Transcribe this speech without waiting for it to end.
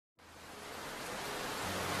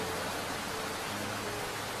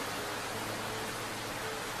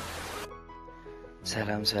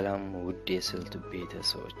ሰላም ውድ የስልቱ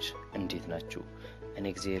ቤተሰቦች እንዴት ናችሁ? እኔ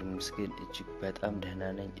እግዚአብሔር ይመስገን እጅግ በጣም ደህና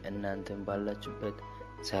ነኝ። እናንተም ባላችሁበት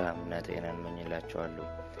ሰላምና ጤናን እመኝላችኋለሁ።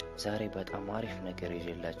 ዛሬ በጣም አሪፍ ነገር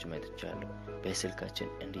ይዤላችሁ መጥቻለሁ። በስልካችን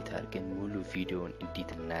እንዴት አድርገን ሙሉ ቪዲዮውን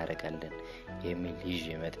ኤዲት እናደርጋለን የሚል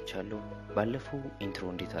ይዤ መጥቻለሁ። ባለፈው ኢንትሮ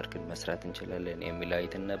እንዴት አድርገን መስራት እንችላለን የሚል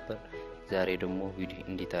አይተን ነበር። ዛሬ ደግሞ ቪዲዮ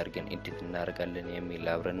እንዴት አድርገን ኤዲት እናደርጋለን የሚል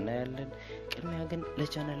አብረን እናያለን። ቅድሚያ ግን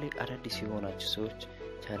ለቻናሌ አዳዲስ የሆናችሁ ሰዎች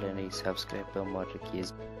ቻናሌን ሰብስክራይብ በማድረግ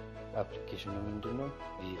አፕልኬሽኑ ምንድነው?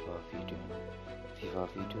 ቪቫ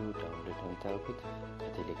ቪዲዮ ዳውንሎድ እንታርጉት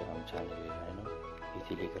ከቴሌግራም ቻናሌ ላይ ነው።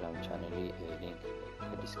 የቴሌግራም ቻናሌ ሊንክ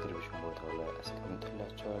በዲስክሪፕሽን ቦታው ላይ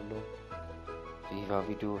አስቀምጥላችኋለሁ። ቪቫ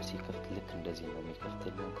ቪዲዮ ሲከፍት ልክ እንደዚህ ነው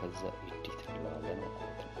የሚከፍትልን። ከዛ ኤዲት እንለዋለን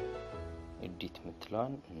ማለት ነው። ኤዲት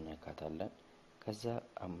ምትለዋን እንነካታለን። ከዛ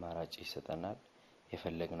አማራጭ ይሰጠናል።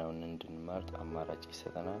 የፈለግነውን እንድንመርጥ አማራጭ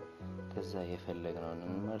ይሰጠናል። ከዛ የፈለግነውን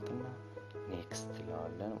እንመርጥና ኔክስት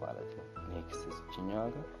እንለዋለን ማለት ነው። ኔክስት እዚህኛው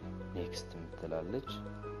ጋር ኔክስት ምትላለች።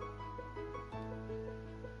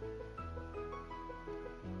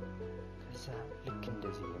 ከዛ ልክ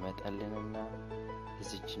እንደዚህ ይመጣልንና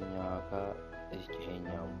እዚህኛው ጋር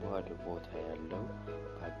ይሄኛው ባዶ ቦታ ያለው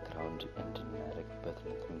ባክግራውንድ እንድናደርግበት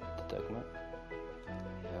ነው የምትጠቅመው።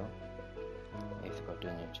 ያው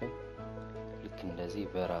ጓደኞቼ ልክ እንደዚህ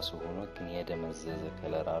በራሱ ሆኖ ግን የደመዘዘ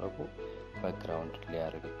ከለር አድርጎ ባክግራውንድ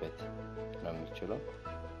ሊያደርግበት ነው የሚችለው።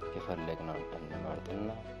 የፈለግነውን እንመርጥና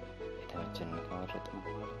የተመቸንን ከመረጥን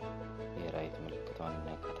በኋላ የራይት ምልክቷን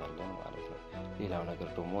እንነካታለን ማለት ነው። ሌላው ነገር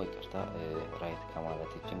ደግሞ ይቅርታ ራይት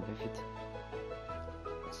ከማለታችን በፊት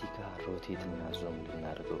እዚህ ጋር ሮቴት እና ዙም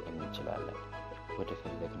ልናደርገው እንችላለን። ወደ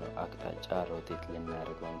ፈለግነው አቅጣጫ ሮቴት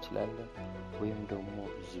ልናደርገው እንችላለን ወይም ደግሞ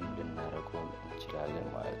ዙም ልናደርገው እንችላለን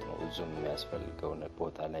ማለት ነው። ዙም የሚያስፈልገው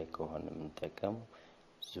ቦታ ላይ ከሆነ የምንጠቀመው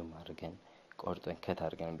ዙም አድርገን ቆርጠን ከት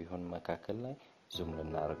አድርገን ቢሆን መካከል ላይ ዙም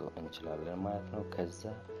ልናደርገው እንችላለን ማለት ነው። ከዛ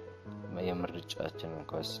የምርጫችንን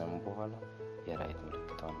ከወሰን በኋላ የራይት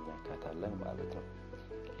ምልክቷን እንነካታለን ማለት ነው።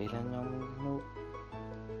 ሌላኛው ምንድነው?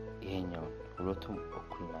 ይሄኛው ሁለቱም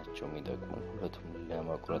እኩል ናቸው የሚጠቅሙን። ሁለቱም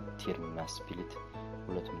ለመቁረጥ ቲርም እና ስፕሊት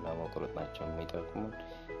ሁለቱም ለመቁረጥ ናቸው የሚጠቅሙን።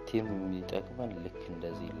 ቲርም የሚጠቅመን ልክ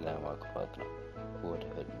እንደዚህ ለማቁረጥ ነው። ወደ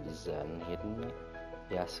እዛ እንሄድና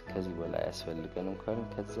ከዚህ በላይ ያስፈልገንም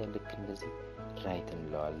ከዛ ልክ እንደዚህ ራይት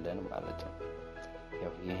እንለዋለን ማለት ነው።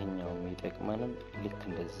 ያው ይሄኛው የሚጠቅመንም ልክ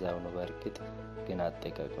እንደዛው ነው። በእርግጥ ግን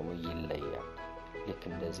አጠቃቀሙ ይለያል። ልክ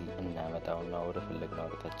እንደዚህ እናመጣውና ወደ ፈለግነው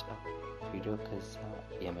አቅጣጫ ቪዲዮ ከዛ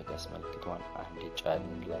የመቀስ ምልክቷን አንድ ጫን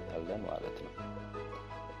እንላታለን ማለት ነው።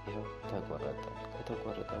 ይሄው ተቆረጠ።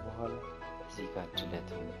 ከተቆረጠ በኋላ እዚህ ጋር ድለት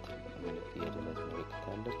የድለት ምልክት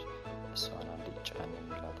አለች። እሷን አንድ ጫን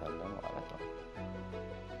እንላታለን ማለት ነው።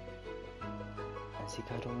 እዚህ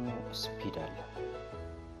ጋር ደግሞ ስፒድ አለ።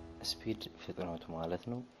 ስፒድ ፍጥነቱ ማለት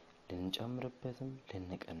ነው። ልንጨምርበትም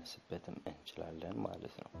ልንቀንስበትም እንችላለን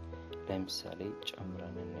ማለት ነው። ለምሳሌ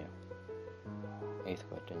ጨምረን እንየው። አይት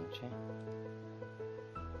ጓደኞቼ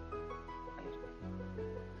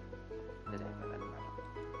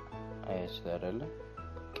አያችሁ አይደለ?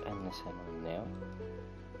 ቀንሰን እንየው።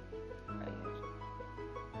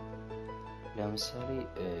 ለምሳሌ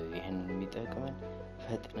ይሄንን የሚጠቅመን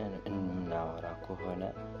ፈጥነን እናወራ ከሆነ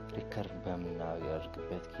ሪከርድ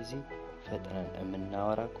በምናደርግበት ጊዜ ፈጥነን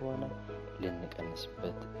የምናወራ ከሆነ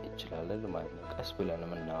ልንቀንስበት እንችላለን ማለት ነው። ቀስ ብለን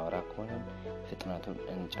የምናወራ ከሆነ ፍጥነቱን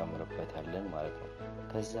እንጨምርበታለን ማለት ነው።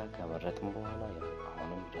 ከዛ ከመረጥን በኋላ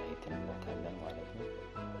አሁንም ራይት እንላታለን ማለት ነው።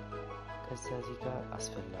 ከዛ እዚህ ጋር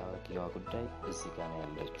አስፈላጊዋ ጉዳይ እዚህ ጋር ነው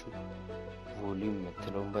ያለችው። ቮሊዩም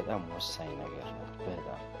የምትለው በጣም ወሳኝ ነገር ነው።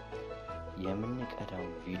 በጣም የምንቀዳው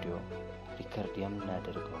ቪዲዮ ሪከርድ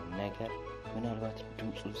የምናደርገው ነገር ምናልባት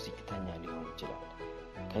ድምፁ ዝቅተኛ ሊሆን ይችላል።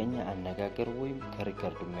 ከኛ አነጋገር ወይም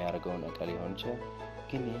ከሪከርድ የሚያደርገው ነገር ሊሆን ይችላል።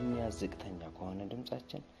 ግን የኛ ዝቅተኛ ከሆነ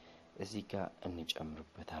ድምጻችን እዚህ ጋር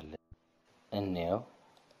እንጨምርበታለን። እንየው።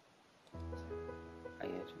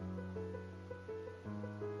 አያችሁ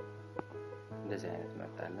እንደዚህ አይነት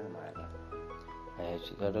መጣለን ማለት ነው።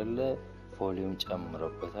 አያችሁ አይደለ? ቮሊዩም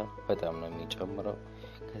ጨምሮበታል። በጣም ነው የሚጨምረው።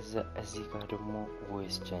 ከዛ እዚህ ጋር ደግሞ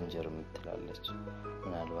ቮይስ ቼንጀር ምትላለች።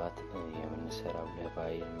 ምናልባት የምንሰራው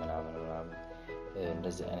ለፋይል ምናምን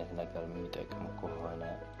እንደዚህ አይነት ነገር የሚጠቅም ከሆነ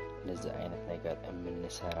እንደዚህ አይነት ነገር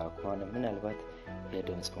የምንሰራ ከሆነ ምናልባት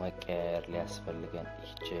የድምጽ መቀየር ሊያስፈልገን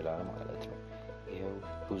ይችላል ማለት ነው። ይሄው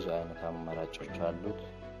ብዙ አይነት አማራጮች አሉት።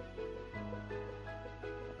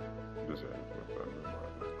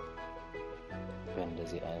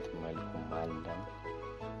 በእንደዚህ አይነት መልኩ ማለን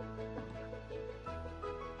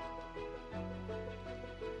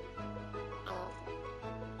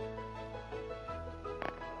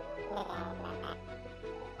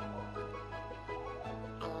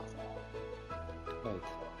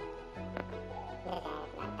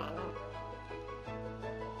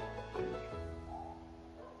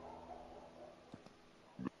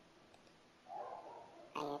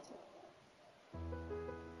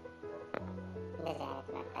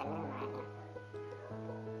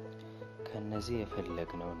ከነዚህ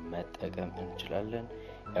የፈለግነውን መጠቀም እንችላለን።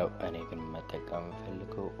 ያው እኔ ግን መጠቀም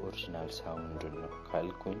ፈልገው ኦሪጂናል ሳውንድ ነው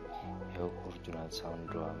ካልኩኝ ያው ኦሪጂናል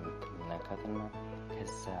ሳውንድ የምትነካትና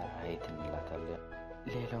ከዛ ራይት እንላታለን።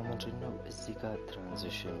 ሌላው ምንድነው እዚህ ጋር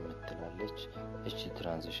ትራንዚሽን ምትላለች። እቺ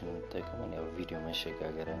ትራንዚሽን መጠቀም ያው ቪዲዮ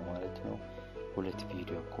መሸጋገሪያ ማለት ነው። ሁለት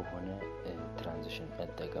ቪዲዮ ከሆነ ትራንዚሽን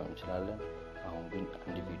መጠቀም እንችላለን። አሁን ግን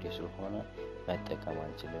አንድ ቪዲዮ ስለሆነ መጠቀም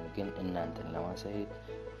አንችልም። ግን እናንተን ለማሳየት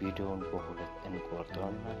ቪዲዮውን በሁለት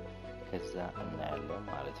እንቆርጠውና ከዛ እናያለን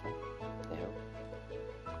ማለት ነው። ይሄው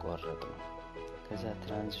ቆረጥነው። ከዛ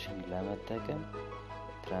ትራንዚሽን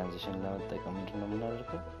ለመጠቀም ምንድነው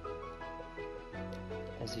የምናደርገው?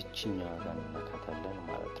 እዚህኛው ጋር እንነካታለን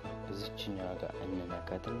ማለት ነው። እዚህኛው ጋር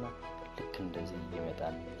እንነካትና ልክ እንደዚህ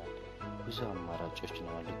ይመጣልናል። ብዙ አማራጮች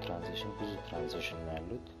ነው ያሉት። ብዙ ትራንዚሽን ነው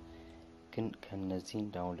ያሉት። ግን ከነዚህ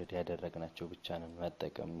ዳውንሎድ ያደረግናቸው ብቻ ነው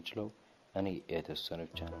መጠቀም እንችለው። እኔ የተወሰኑ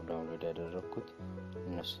ብቻ ነው ዳውንሎድ ያደረኩት፣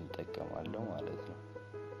 እነሱን ተጠቀማለሁ ማለት ነው።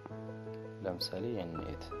 ለምሳሌ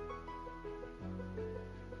የኔት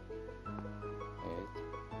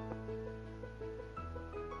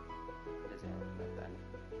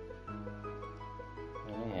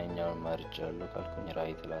ያኛውን ማርጫለሁ ካልኩኝ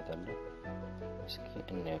ራይት ላታለሁ። እስኪ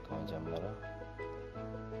እንየው ከመጀመሪያ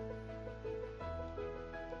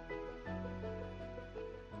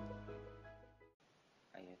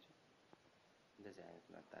እንደዚህ አይነት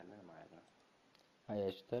መጣለን ማለት ነው።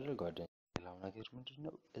 አያችሁ ታደርጓደኝ። ሌላው ነገር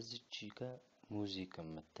ምንድነው እዚች ጋር ሙዚክ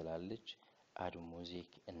የምትላለች አድ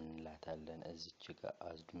ሙዚክ እንላታለን። እዚች ጋር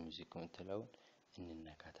አድ ሙዚክ የምትለውን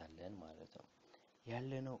እንነካታለን ማለት ነው።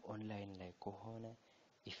 ያለነው ኦንላይን ላይ ከሆነ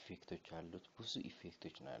ኢፌክቶች አሉት። ብዙ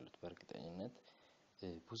ኢፌክቶች ነው ያሉት። በእርግጠኝነት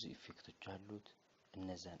ብዙ ኢፌክቶች አሉት።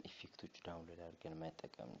 እነዛን ኢፌክቶች ዳውንሎድ አድርገን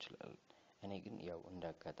መጠቀም እንችላለን። እኔ ግን ያው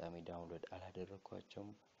እንዳጋጣሚ ዳውንሎድ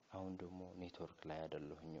አላደረኳቸውም። አሁን ደግሞ ኔትወርክ ላይ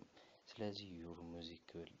አይደለሁኝም። ስለዚህ ዩር ሙዚክ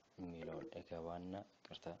የሚለውን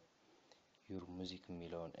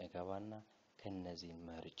እገባና ከነዚህ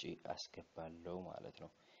መርጬ አስገባለሁ ማለት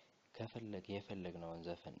ነው። የፈለግነውን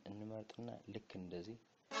ዘፈን እንመርጥና ልክ እንደዚህ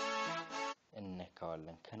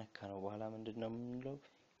እንነካዋለን። ከነካነው በኋላ ምንድነው የምንለው?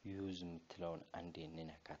 ዩዝ የምትለውን አንዴ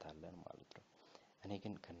እንነካታለን ማለት ነው። እኔ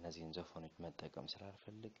ግን ከነዚህን ዘፈኖች መጠቀም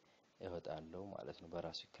ስላልፈልግ እወጣለሁ ማለት ነው።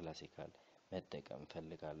 በራሱ ክላሲካል መጠቀም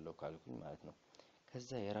ፈልጋለሁ ካልኩኝ ማለት ነው። ከዛ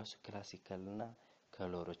የራሱ ክላሲካልና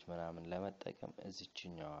ከለሮች ምናምን ለመጠቀም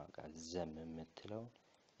እዚህኛው ጋር ዘም የምትለው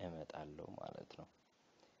እመጣለሁ ማለት ነው።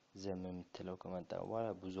 ዘም የምትለው ከመጣ በኋላ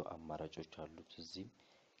ብዙ አማራጮች አሉት።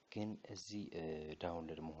 ግን እዚህ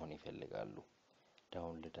ዳውንሎድ መሆን ይፈልጋሉ።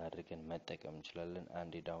 ዳውንሎድ አድርገን መጠቀም እንችላለን።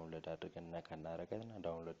 አንዴ ዳውንሎድ አድርገን እናረጋትና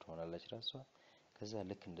ዳውንሎድ ትሆናለች ራሷ። ከዛ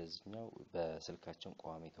ልክ እንደዚህኛው በስልካችን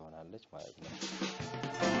ቋሚ ትሆናለች ማለት ነው።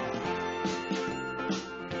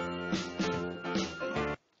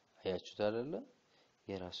 አያችሁት አይደለ?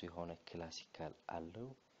 የራሱ የሆነ ክላሲካል አለው፣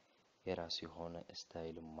 የራሱ የሆነ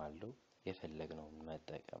ስታይልም አለው። የፈለግነውን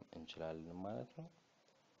መጠቀም እንችላለን ማለት ነው።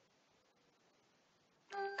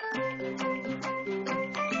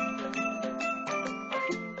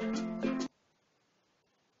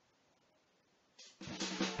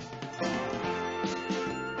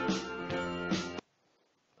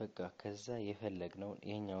 በቃ ከዛ የፈለግነውን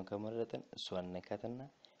ይሄኛውን ከመረጥን እሷን ነካትና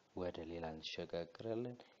ወደ ሌላ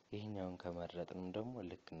እንሸጋግራለን። ይሄኛውን ከመረጥን ደግሞ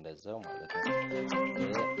ልክ እንደዛው ማለት ነው።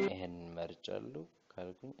 ይሄን መርጫለሁ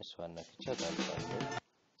ካልኩኝ እሷን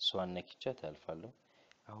ነክቻት አልፋለሁ።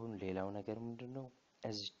 አሁን ሌላው ነገር ምንድነው?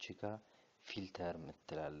 እዚች ጋር ፊልተር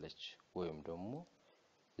ምትላለች ወይም ደግሞ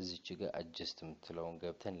እዚች ጋር አጀስት ምትለውን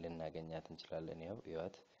ገብተን ልናገኛት እንችላለን።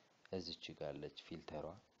 ያውት እዚች ጋር አለች ፊልተሯ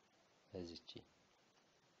እዚች።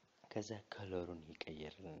 ከዛ ከለሩን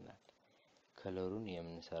ይቀየርልናል። ከለሩን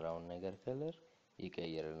የምንሰራውን ነገር ከለር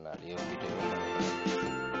ይቀየርልናል። የቪዲዮ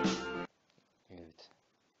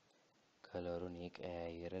ከለሩን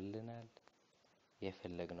ይቀያየርልናል።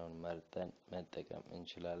 የፈለግነውን መርጠን መጠቀም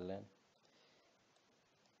እንችላለን።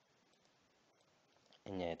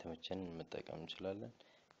 እኛ የተመቸንን መጠቀም እንችላለን።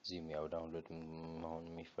 እዚህም ያው ዳውንሎድ መሆን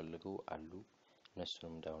የሚፈልጉ አሉ።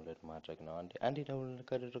 እነሱንም ዳውንሎድ ማድረግ ነው። አንዴ ዳውንሎድ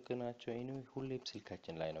ካደረግናቸው ሁሌም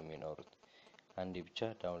ስልካችን ላይ ነው የሚኖሩት። አንዴ ብቻ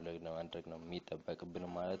ዳውንሎድ ማድረግ ነው የሚጠበቅብን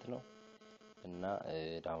ማለት ነው። እና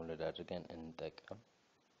ዳውንሎድ አድርገን እንጠቀም።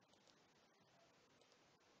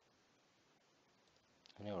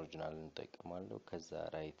 እኔ ኦሪጂናል እንጠቀማለሁ። ከዛ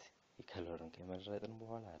ራይት የከለርን ከመረጥን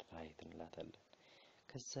በኋላ ራይት እንላታለን።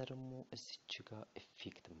 ከዛ ደግሞ እዚች ጋር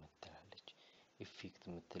ኢፌክት ምትላለች። ኢፌክት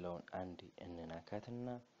ምትለውን አንዴ እንነካትና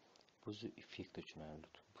ብዙ ኢፌክቶች ነው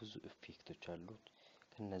ያሉት። ብዙ ኢፌክቶች አሉት።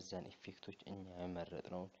 ከነዛን ኢፌክቶች እኛ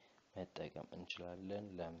የመረጥነውን መጠቀም እንችላለን።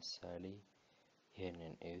 ለምሳሌ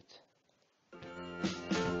ይሄንን እዩት።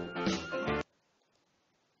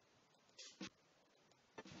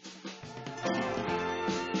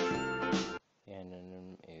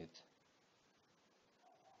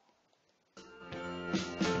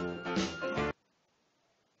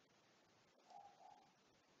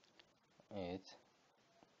 ማየት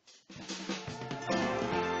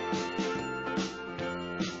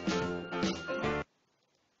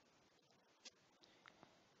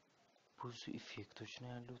ብዙ ኢፌክቶች ነው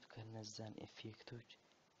ያሉት ከነዛን ኢፌክቶች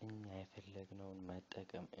እኛ የፈለግነውን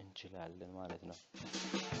መጠቀም እንችላለን ማለት ነው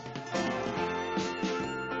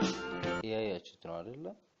ያያችሁት ነው አይደል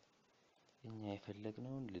እኛ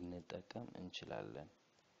የፈለግነውን ልንጠቀም እንችላለን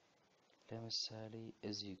ለምሳሌ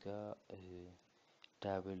እዚህ ጋር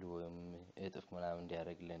ዳብል ወይም እጥፍ ምናምን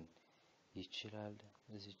እንዲያደርግልን ይችላል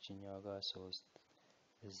እዚህኛው ጋር 3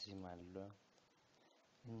 እዚህ ማለት ነው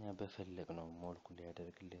እኛ በፈለግነው መልኩ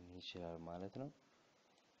ሊያደርግልን ይችላል ማለት ነው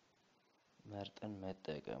መርጠን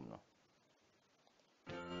መጠቀም ነው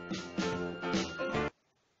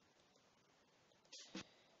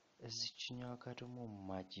እዚህኛው ጋር ደግሞ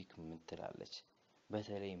ማጂክ ምትላለች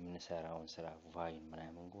በተለይ የምንሰራውን ስራ ቫይን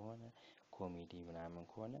ምናምን ከሆነ ኮሜዲ ምናምን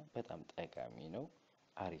ከሆነ በጣም ጠቃሚ ነው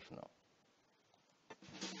አሪፍ ነው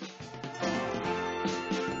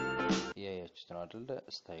ያያችሁት ነው አይደል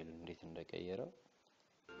ስታይሉ እንዴት እንደቀየረው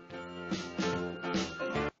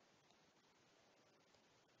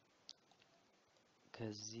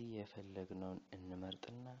ከዚህ የፈለግነውን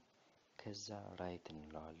እንመርጥና ከዛ ራይት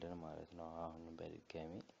እንለዋለን ማለት ነው አሁን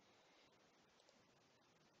በድጋሚ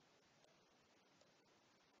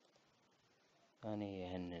እኔ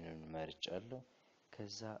ይሄንን መርጫለሁ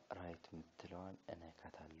ከዛ ራይት ምትለዋን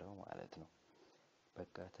እነካታለሁ ማለት ነው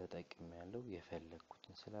በቃ ተጠቅሜያለሁ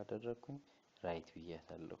የፈለኩትን ስላደረኩኝ ራይት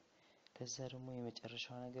ብያታለሁ ከዛ ደግሞ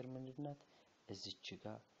የመጨረሻው ነገር ምንድነው እዚች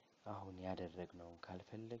ጋር አሁን ያደረግነው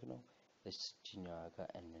ካልፈለግነው እዚህኛው ጋር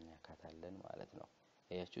እንነካታለን ማለት ነው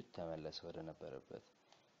አያችሁት ተመለሰ ወደ ነበረበት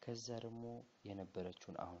ከዛ ደግሞ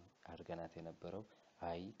የነበረችውን አሁን አርገናት የነበረው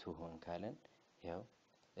አይ ትሆን ካለን ያው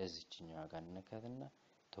እዚህኛው ጋር እንነካትና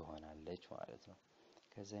ትሆናለች ማለት ነው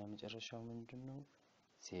ከዛ የመጨረሻው ምንድነው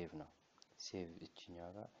ሴቭ ነው ሴቭ እዚህኛው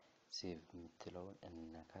ጋር ሴቭ ምትለውን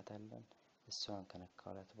እንነካታለን እሷን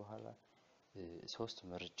ከነካላት በኋላ 3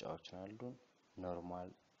 ምርጫዎች አሉን ኖርማል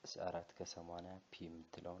 480 ፒ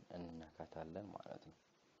ምትለውን እንነካታለን ማለት ነው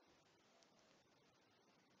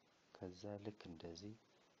ከዛ ልክ እንደዚህ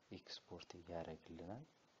ኤክስፖርት ያደርግልናል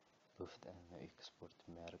በፍጥነት ነው ኤክስፖርት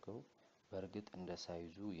የሚያደርገው በርግጥ እንደ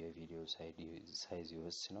ሳይዙ የቪዲዮ ሳይዝ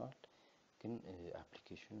ይወስነዋል ግን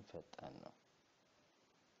አፕሊኬሽኑ ፈጣን ነው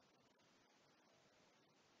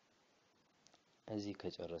እዚህ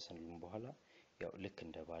ከጨረስን በኋላ ያው ልክ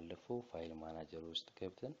እንደባለፈው ፋይል ማናጀር ውስጥ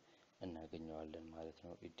ገብተን እናገኘዋለን ማለት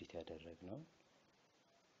ነው ኤዲት ያደረግነው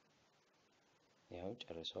ያው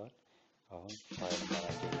ጨርሰዋል አሁን ፋይል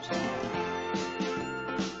ማናጀር ውስጥ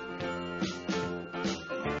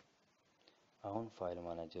ፋይል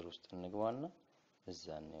ማናጀር ውስጥ እንግባና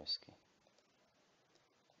እዛ ነው እስኪ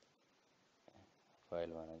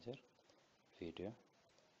ፋይል ማናጀር ቪዲዮ